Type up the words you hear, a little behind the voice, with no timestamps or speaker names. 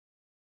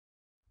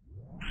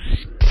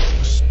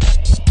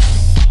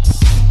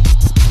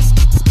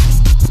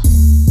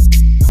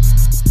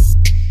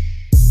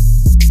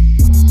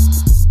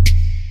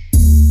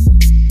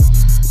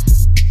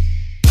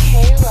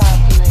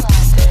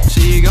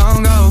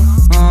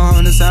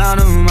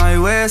sound of my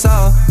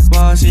whistle,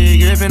 while she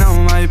gripping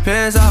on my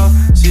pistol.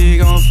 She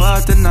gon'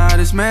 fuck the night,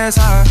 it's miss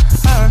her.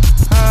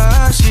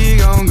 She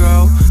gon'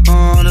 go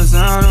on the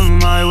sound of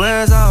my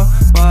whistle,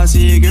 while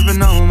she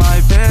gripping on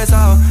my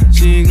pistol.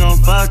 She gon'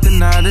 fuck the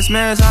night, it's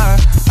miss her.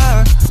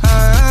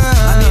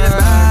 I need a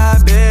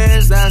bad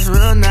bitch that's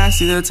real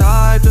nasty, the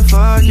type to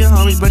fuck your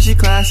homies, but she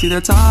classy, the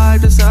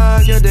type to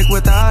suck your dick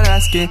without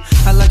asking.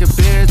 I like a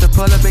bitch to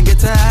pull up and get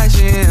to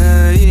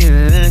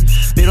action.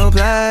 We don't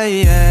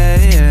play,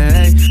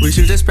 we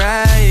should just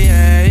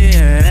pray.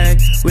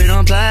 We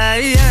don't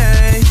play,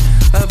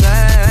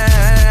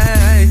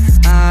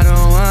 I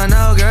don't want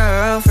no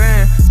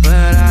girlfriend,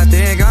 but I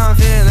think I'm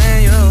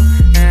feeling you,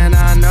 and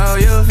I know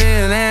you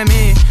feeling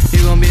me.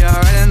 You gon' be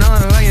alright, I know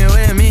I'm fucking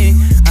with me.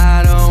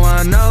 I don't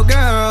want no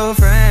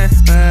girlfriend,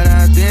 but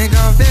I think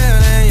I'm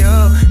feeling you,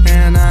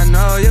 and I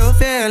know you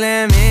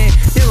feeling me.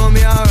 You gon'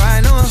 be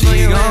alright, no I'm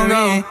fucking with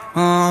me.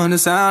 On the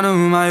sound of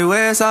my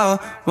whistle,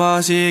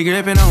 while she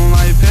gripping on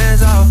my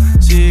pistol.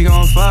 She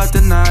gon' fuck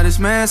the night, it's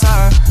miss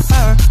her.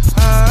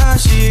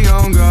 She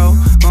gon' go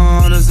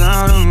on the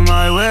sound of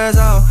my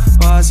whistle,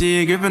 while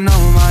she gripping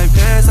on my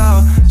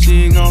pistol.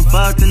 She gon'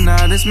 fuck the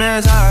night, it's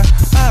miss her.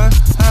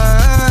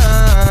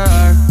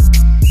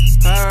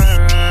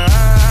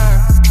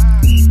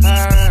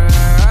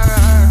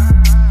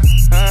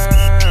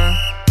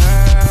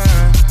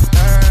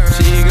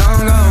 She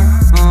gon' go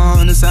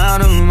on the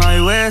sound of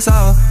my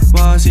whistle,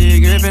 while she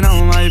gripping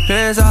on my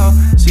pistol.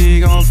 She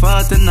gon'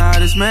 fuck the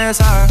night, it's miss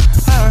her.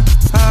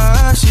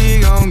 She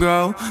gon'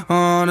 go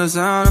on the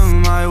sound of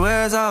my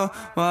whistle,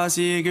 while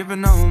she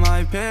gripping on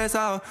my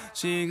pistol.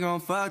 She gon'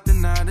 fuck the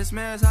night, it's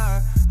miss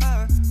her.